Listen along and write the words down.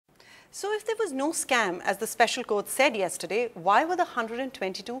So if there was no scam, as the special court said yesterday, why were the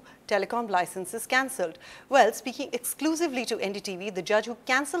 122 telecom licenses cancelled? Well, speaking exclusively to NDTV, the judge who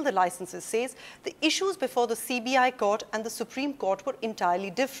cancelled the licenses says the issues before the CBI court and the Supreme Court were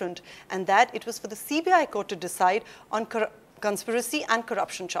entirely different, and that it was for the CBI court to decide on conspiracy and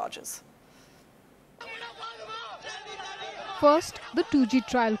corruption charges. First, the 2G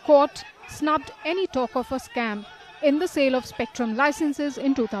trial court snubbed any talk of a scam in the sale of spectrum licenses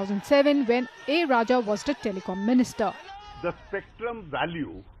in 2007 when A. Raja was the telecom minister. The spectrum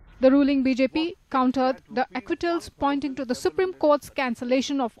value. The ruling BJP countered the acquittals, pointing to the Supreme Court's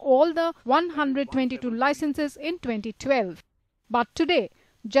cancellation of all the 122 licenses in 2012. But today,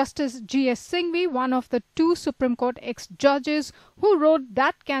 Justice G.S. Singhvi, one of the two Supreme Court ex-judges who wrote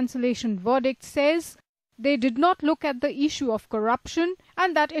that cancellation verdict, says they did not look at the issue of corruption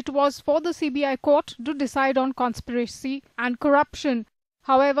and that it was for the CBI court to decide on conspiracy and corruption.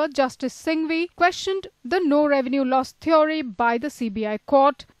 However, Justice Singhvi questioned the no revenue loss theory by the CBI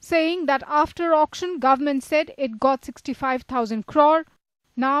court, saying that after auction, government said it got 65,000 crore.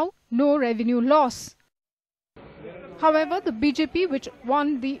 Now, no revenue loss. However, the BJP, which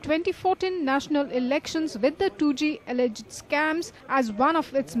won the 2014 national elections with the 2G alleged scams as one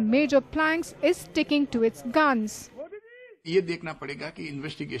of its major planks, is sticking to its guns. ये देखना पड़ेगा कि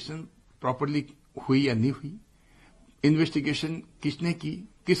investigation properly हुई या नहीं हुई, investigation किसने की,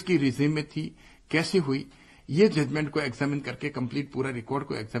 किसकी रिजीम में थी, कैसे हुई, ये जजमेंट को एग्जामिन करके कंप्लीट पूरा रिकॉर्ड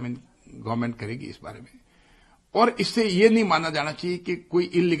को एग्जामिन गवर्नमेंट करेगी इस बारे में. और इससे ये नहीं माना जाना चाहिए कि कोई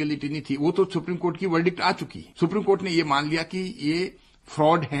इलीगलिटी नहीं थी. वो तो सुप्रीम कोर्ट की वर्डिक्ट आ चुकी है. सुप्रीम कोर्ट ने ये मान लिया कि ये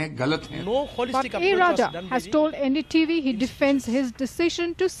fraud हैं, गलत हैं. But A. Raja has told NDTV he defends his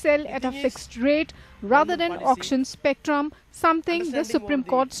decision to sell at a fixed rate rather than auction spectrum, something the Supreme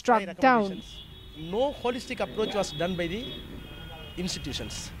Court struck down. No holistic approach was done by the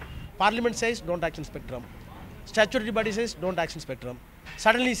institutions. Parliament says don't action spectrum. Statutory body says don't action spectrum.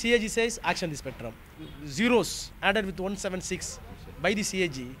 Suddenly CAG says action the spectrum. Zeros added with 176 by the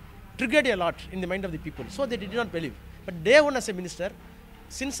CAG triggered a lot in the mind of the people. So they did not believe. But day one as a minister,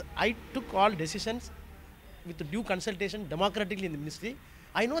 since I took all decisions with due consultation democratically in the ministry,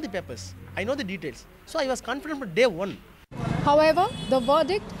 I know the papers, I know the details. So I was confident from day one. However, the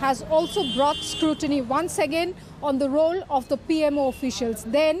verdict has also brought scrutiny once again on the role of the PMO officials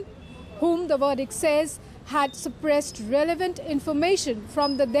then, whom the verdict says had suppressed relevant information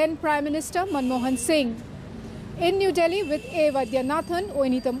from the then Prime Minister Manmohan Singh. In New Delhi with A. Vaidyanathan,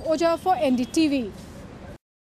 Oinitam Oja for NDTV.